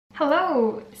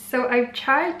Hello! So I've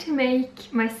tried to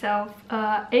make myself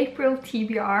a April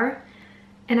TBR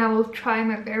and I will try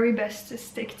my very best to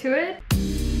stick to it.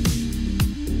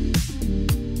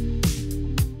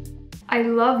 I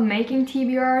love making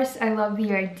TBRs, I love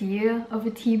the idea of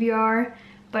a TBR,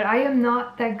 but I am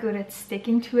not that good at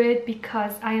sticking to it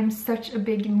because I am such a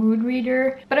big mood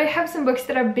reader. But I have some books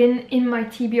that have been in my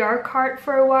TBR cart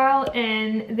for a while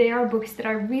and they are books that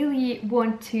I really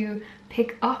want to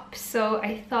pick up, so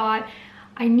I thought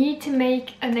I need to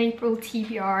make an April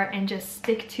TBR and just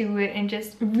stick to it and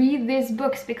just read these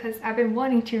books because I've been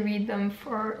wanting to read them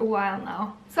for a while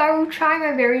now. So I will try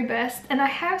my very best, and I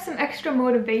have some extra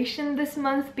motivation this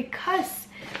month because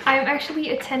I'm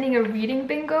actually attending a reading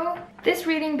bingo. This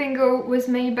reading bingo was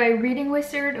made by Reading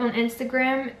Wizard on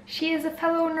Instagram. She is a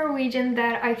fellow Norwegian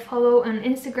that I follow on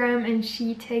Instagram and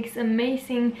she takes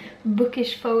amazing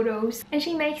bookish photos. And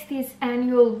she makes these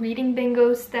annual reading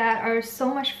bingos that are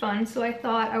so much fun, so I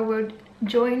thought I would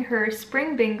join her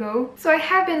spring bingo. So I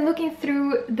have been looking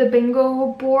through the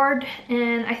bingo board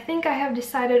and I think I have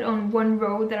decided on one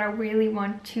row that I really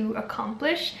want to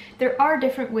accomplish. There are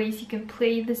different ways you can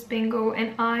play this bingo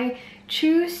and I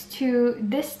choose to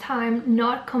this time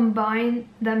not combine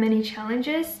that many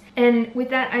challenges. And with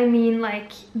that I mean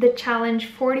like the challenge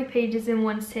 40 pages in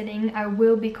one sitting. I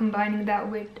will be combining that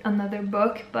with another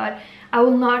book, but I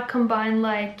will not combine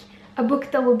like a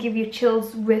book that will give you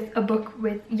chills with a book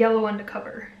with yellow on the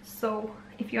cover. So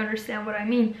if you understand what I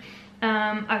mean,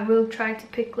 I will try to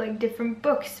pick like different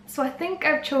books. So I think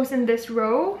I've chosen this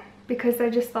row because I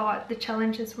just thought the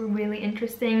challenges were really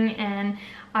interesting and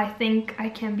I think I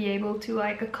can be able to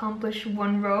like accomplish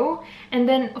one row. And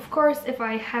then of course if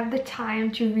I have the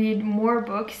time to read more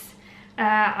books,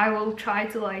 I will try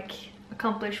to like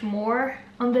accomplish more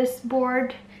on this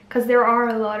board because there are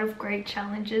a lot of great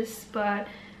challenges, but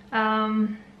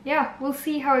yeah, we'll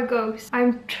see how it goes.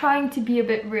 I'm trying to be a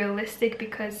bit realistic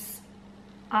because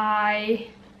I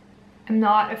am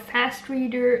not a fast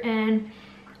reader, and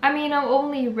I mean I've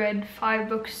only read 5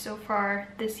 books so far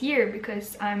this year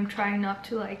because I'm trying not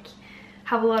to like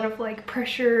have a lot of like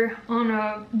pressure on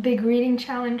a big reading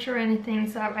challenge or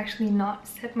anything, so I've actually not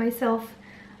set myself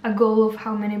a goal of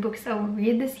how many books I will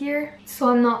read this year. So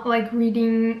I'm not like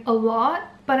reading a lot,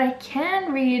 but I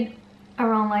can read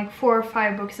around like 4 or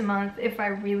 5 books a month if I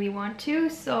really want to.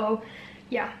 So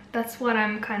yeah, that's what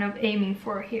I'm kind of aiming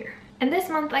for here. And this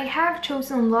month I have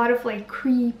chosen a lot of like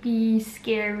creepy,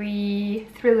 scary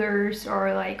thrillers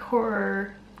or like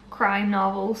horror crime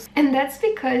novels. And that's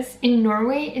because in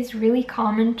Norway it's really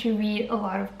common to read a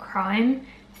lot of crime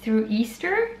through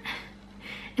Easter.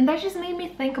 And that just made me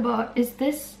think about, is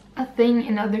this a thing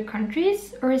in other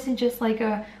countries or is it just like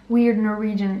a weird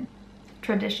Norwegian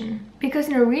tradition? Because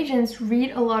Norwegians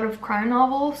read a lot of crime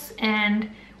novels and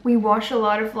we watch a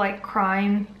lot of like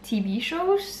crime TV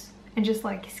shows and just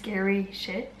like scary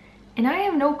shit, and I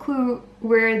have no clue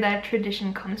where that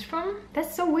tradition comes from.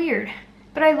 That's so weird,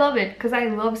 but I love it because I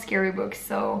love scary books,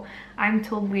 so I'm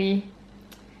totally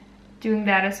doing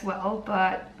that as well.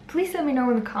 But please let me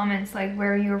know in the comments like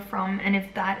where you're from and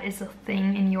if that is a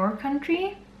thing in your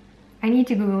country. I need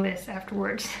to Google this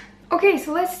afterwards. Okay,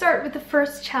 so let's start with the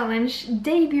first challenge,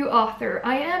 debut author.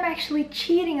 I am actually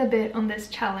cheating a bit on this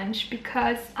challenge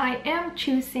because I am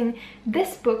choosing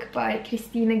this book by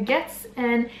Kristine Getz,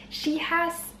 and she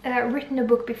has written a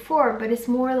book before, but it's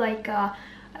more like a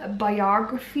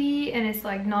biography and it's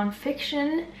like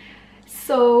non-fiction.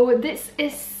 So this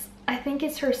is, I think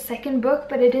it's her second book,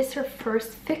 but it is her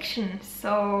first fiction.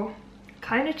 So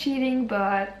kind of cheating,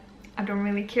 but I don't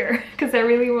really care because I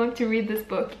really want to read this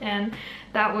book and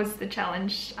that was the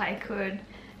challenge I could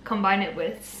combine it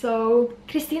with. So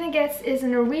Kristine Getz is a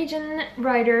Norwegian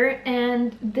writer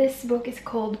and this book is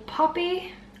called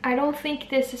Poppy. I don't think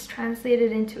this is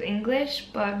translated into English,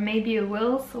 but maybe it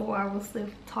will, so I will still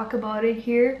talk about it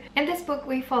here. In this book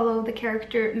we follow the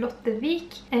character Lotte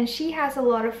Vik, and she has a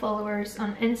lot of followers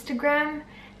on Instagram.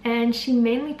 And she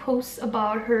mainly posts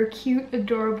about her cute,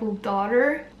 adorable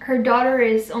daughter. Her daughter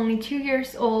is only 2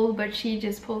 years old, but she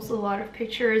just posts a lot of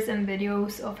pictures and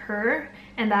videos of her.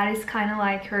 And that is kind of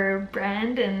like her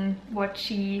brand and what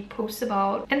she posts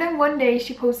about. And then one day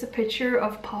she posts a picture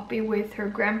of Poppy with her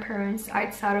grandparents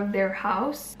outside of their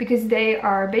house because they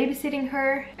are babysitting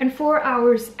her. And 4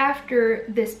 hours after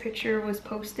this picture was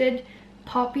posted,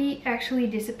 Poppy actually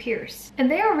disappears. And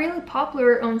they are really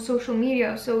popular on social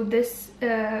media, so this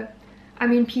I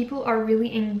mean people are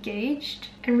really engaged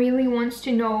and really wants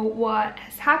to know what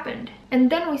has happened. And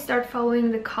then we start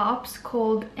following the cops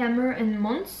called Emmer and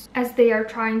Mons as they are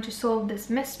trying to solve this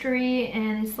mystery,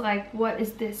 and it's like, what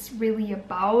is this really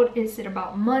about? Is it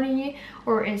about money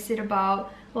or is it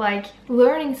about like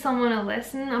learning someone a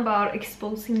lesson about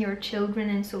exposing your children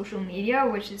in social media,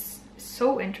 which is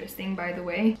so interesting, by the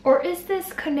way? Or is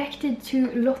this connected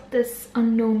to Lotte's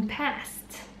unknown past?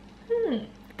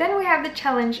 Then we have the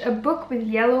challenge, a book with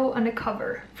yellow on the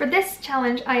cover. For this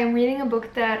challenge, I am reading a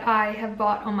book that I have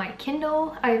bought on my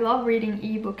Kindle. I love reading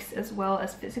ebooks as well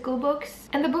as physical books.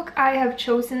 And the book I have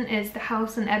chosen is The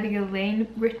House on Abigail Lane,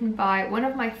 written by one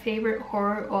of my favorite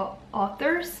horror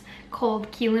authors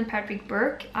called Kealan Patrick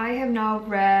Burke. I have now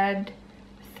read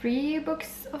 3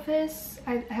 books of his.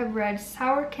 I have read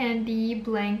Sour Candy,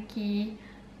 Blanky,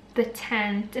 The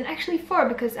Tent, and actually 4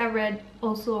 because I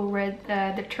also read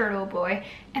The Turtle Boy,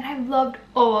 and I've loved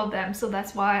all of them, so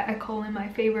that's why I call him my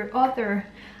favorite author.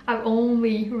 I've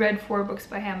only read 4 books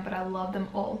by him, but I love them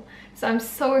all. So I'm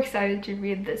so excited to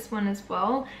read this one as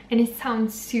well, and it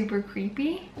sounds super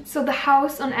creepy. So The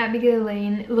House on Abigail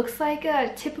Lane looks like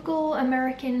a typical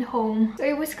American home. So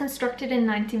it was constructed in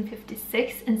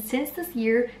 1956, and since this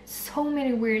year, so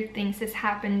many weird things has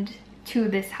happened to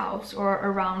this house or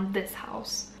around this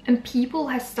house. And people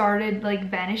have started like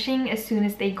vanishing as soon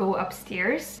as they go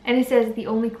upstairs. And it says the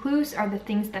only clues are the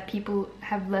things that people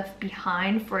have left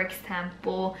behind. For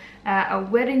example, a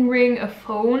wedding ring, a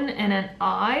phone, and an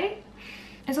eye.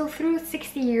 And so through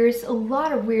 60 years, a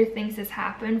lot of weird things has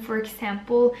happened. For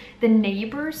example, the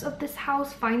neighbors of this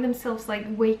house find themselves like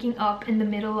waking up in the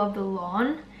middle of the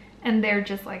lawn. And they're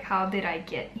just like, how did I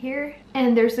get here?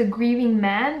 And there's a grieving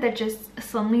man that just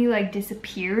suddenly like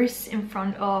disappears in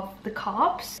front of the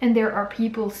cops. And there are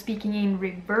people speaking in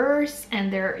reverse,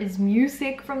 and there is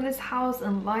music from this house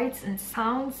and lights and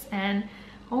sounds, and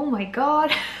oh my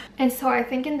god. And so I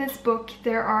think in this book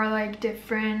there are like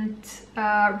different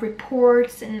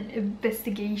reports and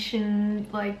investigation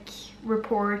like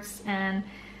reports, and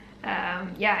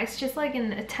yeah, it's just like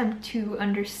an attempt to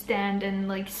understand and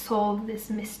like solve this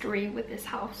mystery with this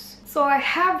house. So I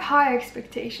have high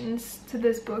expectations to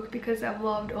this book because I've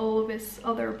loved all of his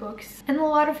other books, and a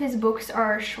lot of his books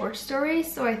are short stories,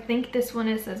 so I think this one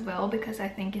is as well, because I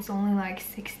think it's only like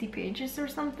 60 pages or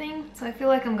something. So I feel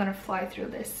like I'm gonna fly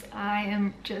through this. I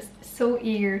am just so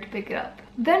eager to pick it up.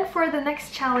 Then for the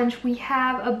next challenge, we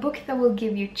have a book that will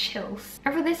give you chills.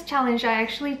 And for this challenge, I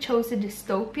actually chose a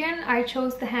dystopian. I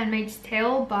chose The Handmaid's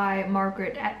Tale by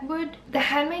Margaret Atwood. The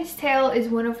Handmaid's Tale is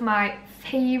one of my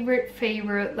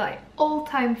favorite, like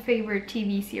all-time favorite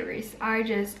TV series. I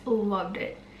just loved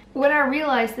it. When I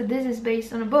realized that this is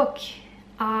based on a book,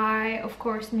 I of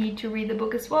course need to read the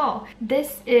book as well.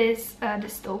 This is a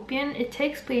dystopian. It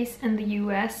takes place in the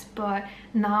US, but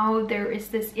now there is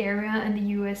this area in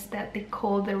the US that they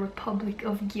call the Republic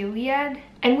of Gilead.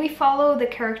 And we follow the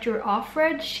character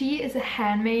Offred. She is a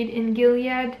handmaid in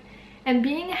Gilead. And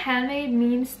being a handmaid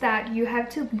means that you have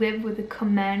to live with the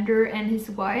commander and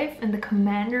his wife, and the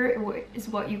commander is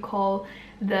what you call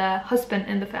the husband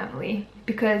in the family,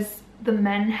 because the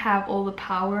men have all the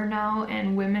power now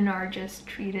and women are just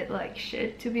treated like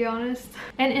shit, to be honest.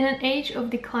 And in an age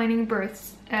of declining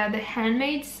births, the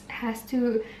handmaids has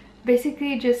to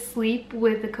basically just sleep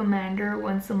with the commander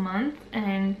once a month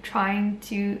and trying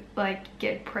to like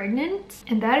get pregnant,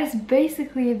 and that is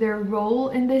basically their role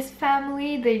in this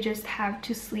family. They just have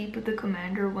to sleep with the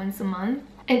commander once a month.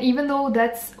 And even though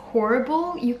that's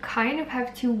horrible, you kind of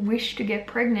have to wish to get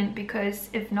pregnant, because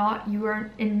if not, you are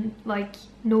in like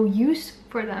no use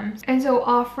for them. And so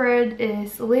Offred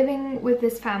is living with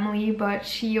this family, but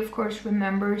she of course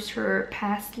remembers her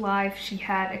past life. She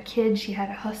had a kid, she had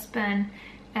a husband,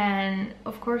 and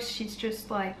of course she's just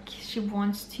like, she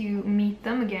wants to meet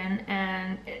them again,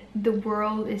 and the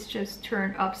world is just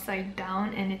turned upside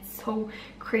down, and it's so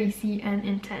crazy and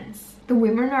intense. The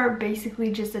women are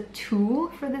basically just a tool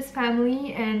for this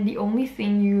family, and the only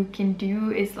thing you can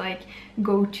do is like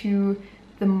go to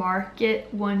the market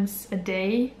once a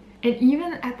day. And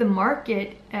even at the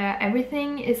market,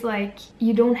 everything is like,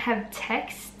 you don't have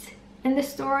text in the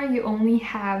store, you only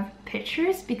have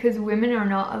pictures, because women are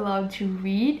not allowed to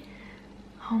read.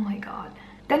 Oh my god.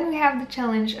 Then we have the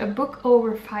challenge, a book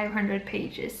over 500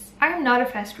 pages. I am not a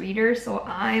fast reader, so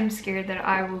I am scared that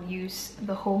I will use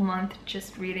the whole month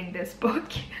just reading this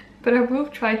book. But I will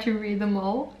try to read them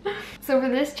all. So for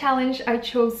this challenge, I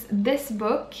chose this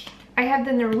book. I have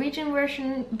the Norwegian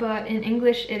version, but in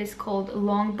English it is called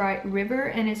Long Bright River,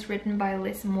 and it's written by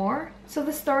Liz Moore. So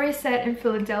the story is set in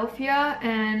Philadelphia,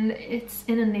 and it's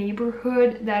in a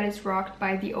neighborhood that is rocked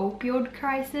by the opioid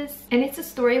crisis. And it's a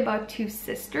story about 2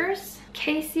 sisters.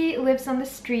 Casey lives on the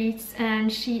streets and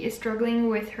she is struggling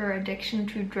with her addiction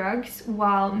to drugs,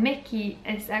 while Mickey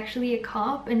is actually a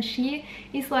cop, and she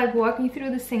is like walking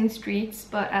through the same streets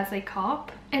but as a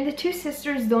cop. And the two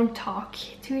sisters don't talk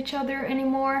to each other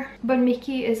anymore, but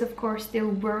Mickey is of course still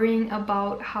worrying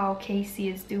about how Casey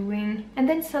is doing. And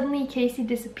then suddenly Casey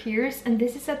disappears, and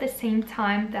this is at the same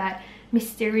time that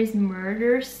mysterious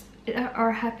murders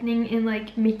are happening in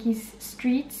like Mickey's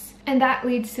streets. And that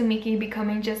leads to Mickey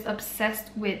becoming just obsessed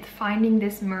with finding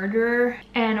this murderer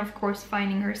and of course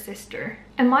finding her sister.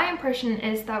 And my impression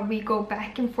is that we go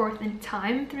back and forth in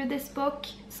time through this book,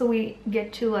 so we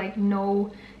get to like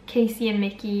know Casey and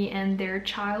Mickey and their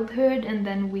childhood, and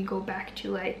then we go back to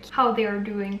like how they are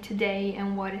doing today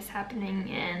and what is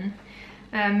happening, and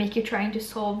Mickey trying to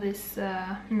solve this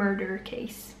murder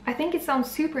case. I think it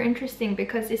sounds super interesting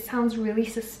because it sounds really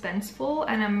suspenseful,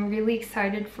 and I'm really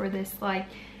excited for this like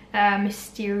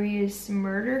mysterious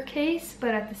murder case,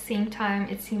 but at the same time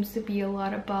it seems to be a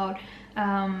lot about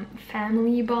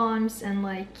family bonds and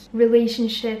like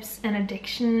relationships and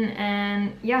addiction,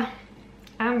 and yeah,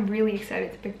 I'm really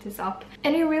excited to pick this up.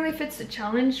 And it really fits the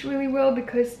challenge really well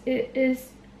because it is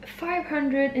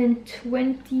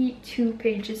 522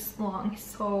 pages long,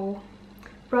 so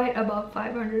right above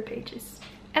 500 pages.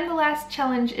 And the last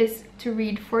challenge is to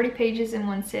read 40 pages in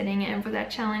one sitting, and for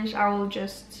that challenge I will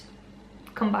just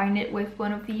combine it with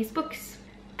one of these books.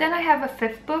 Then I have a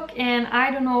fifth book, and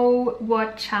I don't know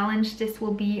what challenge this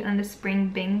will be on the spring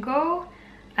bingo.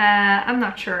 I'm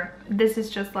not sure. This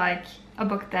is just like a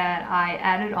book that I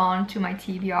added on to my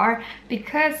TBR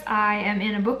because I am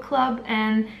in a book club,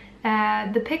 and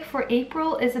the pick for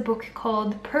April is a book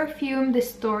called Perfume, the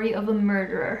Story of a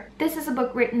Murderer. This is a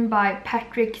book written by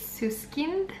Patrick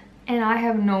Süskind, and I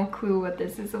have no clue what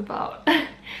this is about.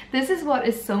 This is what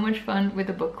is so much fun with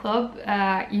a book club.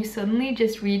 You suddenly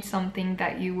just read something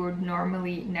that you would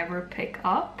normally never pick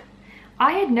up.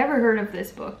 I had never heard of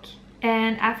this book,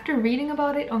 and after reading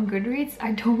about it on Goodreads,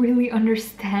 I don't really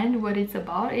understand what it's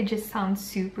about. It just sounds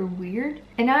super weird,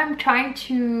 and I'm trying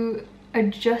to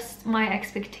adjust my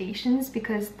expectations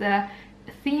because the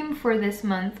theme for this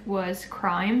month was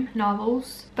crime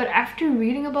novels. But after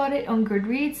reading about it on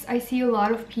Goodreads, I see a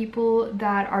lot of people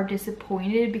that are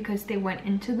disappointed because they went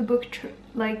into the book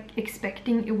like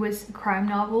expecting it was a crime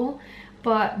novel,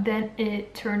 but then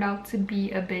it turned out to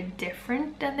be a bit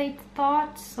different than they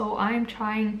thought. So I'm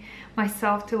trying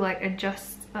myself to like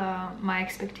adjust my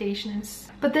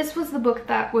expectations. But this was the book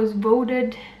that was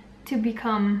voted to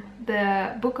become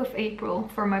the book of April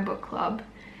for my book club.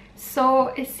 So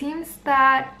it seems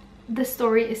that the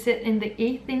story is set in the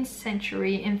 18th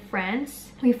century in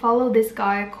France. We follow this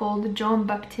guy called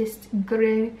Jean-Baptiste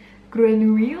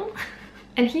Grenouille,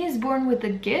 and he is born with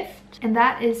a gift, and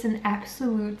that is an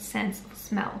absolute sense of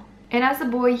smell. And as a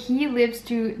boy, he lives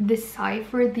to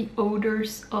decipher the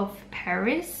odors of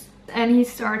Paris, and he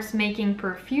starts making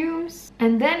perfumes,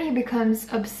 and then he becomes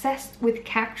obsessed with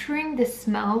capturing the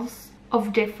smells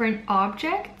of different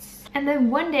objects. And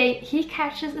then one day he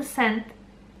catches a scent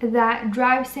that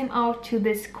drives him out to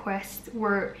this quest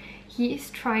where he is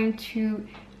trying to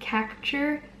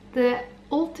capture the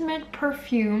ultimate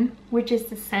perfume, which is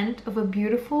the scent of a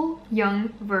beautiful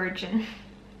young virgin.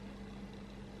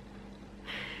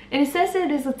 And it says it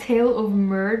is a tale of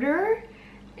murder,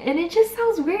 and it just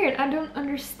sounds weird. I don't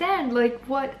understand, like,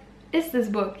 what is this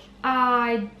book?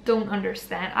 I don't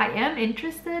understand. I am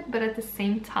interested, but at the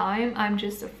same time I'm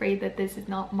just afraid that this is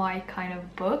not my kind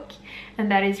of book,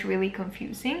 and that is really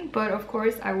confusing. But of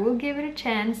course I will give it a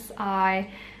chance. I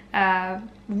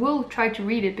will try to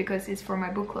read it because it's for my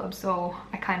book club, so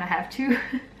I kind of have to.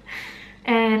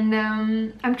 And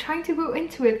I'm trying to go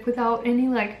into it without any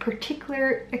like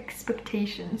particular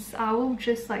expectations. I will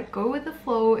just like go with the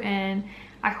flow, and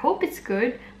I hope it's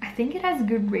good. I think it has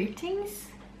good ratings.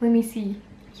 Let me see.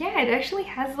 Yeah, it actually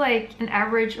has like an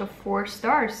average of 4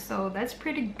 stars, so that's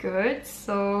pretty good.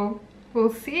 So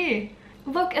we'll see.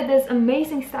 Look at this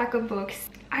amazing stack of books.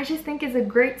 I just think it's a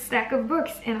great stack of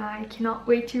books, and I cannot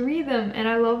wait to read them. And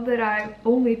I love that I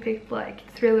only picked like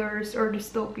thrillers or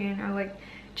dystopian or like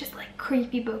just like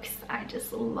creepy books. I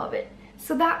just love it.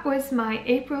 So that was my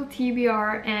April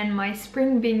TBR and my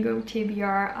spring bingo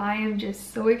TBR. I am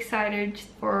just so excited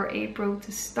for April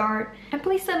to start. And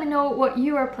please let me know what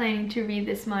you are planning to read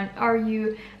this month. Are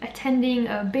you attending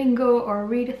a bingo or a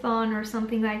readathon or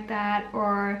something like that?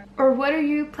 Or what are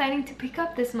you planning to pick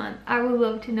up this month? I would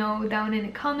love to know down in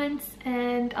the comments,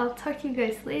 and I'll talk to you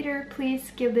guys later.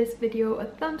 Please give this video a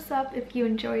thumbs up if you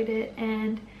enjoyed it,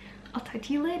 and I'll talk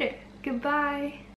to you later. Goodbye!